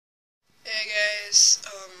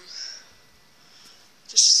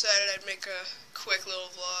make a quick little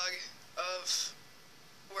vlog of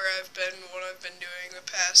where I've been, what I've been doing the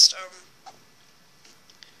past,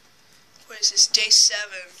 what is this, day 7,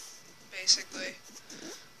 basically.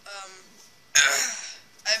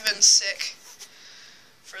 I've been sick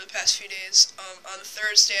for the past few days. On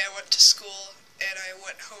Thursday I went to school, and I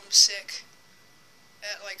went home sick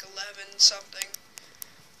at like 11 something.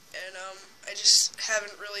 And I just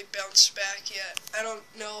haven't really bounced back yet. I don't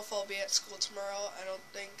know if I'll be at school tomorrow. I don't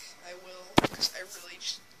think I will, because I really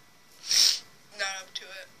just not up to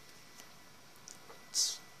it.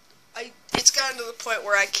 It's gotten to the point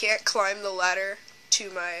where I can't climb the ladder to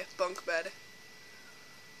my bunk bed.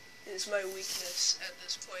 It is my weakness at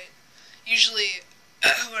this point. Usually,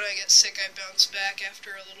 when I get sick, I bounce back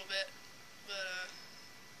after a little bit, but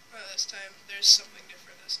not this time. There's something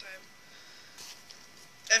different this time.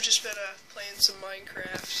 I've just been playing some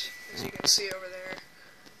Minecraft, as you can see over there,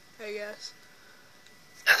 I guess.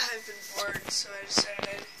 I've been bored, so I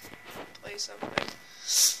decided I'd play something.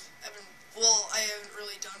 I haven't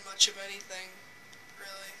really done much of anything,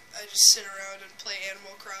 really. I just sit around and play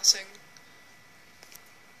Animal Crossing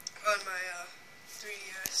on my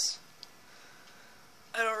 3DS.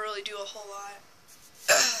 I don't really do a whole lot.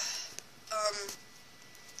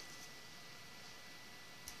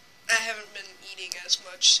 I haven't been eating as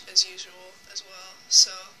much as usual as well,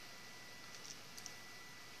 so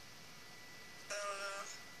I don't know.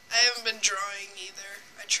 I haven't been drawing either.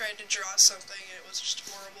 I tried to draw something and it was just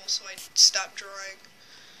horrible, so I stopped drawing.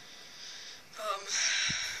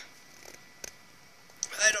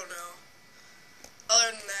 I don't know.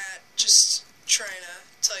 Other than that, just trying to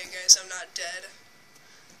tell you guys I'm not dead.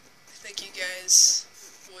 I think you guys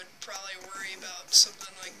would probably worry about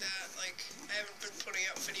something like that. Like, I haven't been putting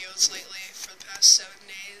out videos lately for the past 7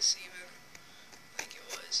 days, even. Like it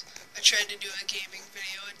was. I tried to do a gaming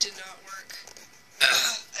video, it did not work.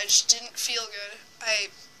 I just didn't feel good.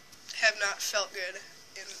 I have not felt good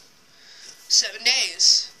in 7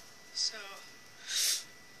 days. So,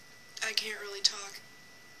 I can't really talk.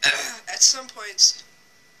 At some points,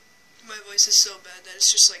 my voice is so bad that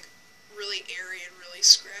it's just like really airy and really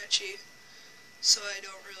scratchy. So I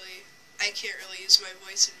can't really use my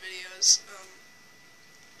voice in videos.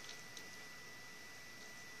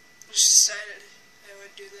 I just decided I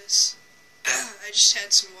would do this. I just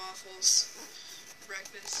had some waffles for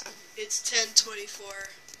breakfast. It's 10:24.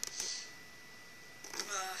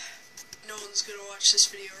 No one's gonna watch this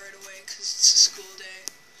video right away because it's a school day.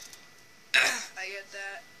 I get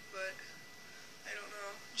that, but I don't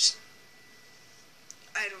know.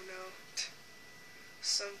 I don't know.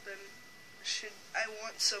 I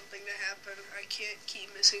want something to happen. I can't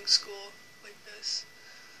keep missing school like this.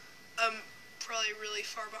 I'm probably really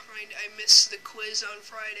far behind. I missed the quiz on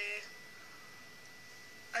Friday.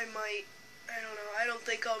 I don't know. I don't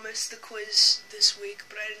think I'll miss the quiz this week,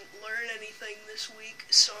 but I didn't learn anything this week,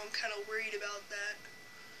 so I'm kind of worried about that.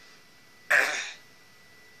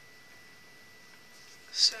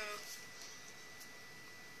 So,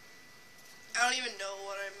 I don't even know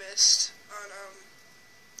what I missed on,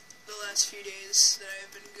 the last few days that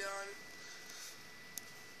I've been gone.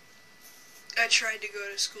 I tried to go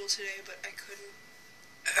to school today, but I couldn't.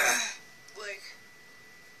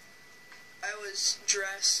 I was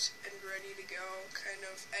dressed and ready to go, kind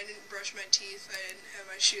of. I didn't brush my teeth, I didn't have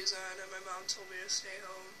my shoes on, and my mom told me to stay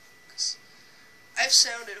home. 'Cause I've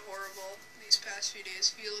sounded horrible these past few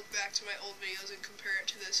days. If you look back to my old videos and compare it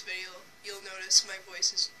to this video, you'll notice my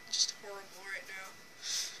voice is just horrible right now.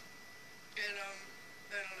 And,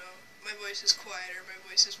 I don't know. My voice is quieter, my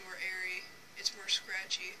voice is more airy, it's more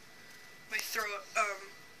scratchy. My throat,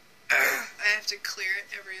 I have to clear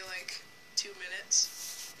it every, 2 minutes.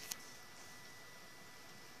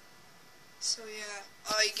 So yeah,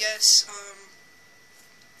 I guess,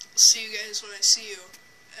 see you guys when I see you.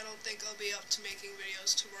 I don't think I'll be up to making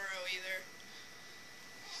videos tomorrow either.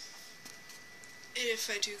 If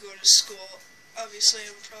I do go to school, obviously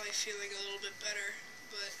I'm probably feeling a little bit better,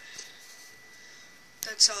 but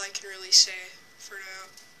that's all I can really say for now.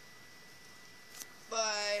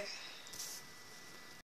 Bye.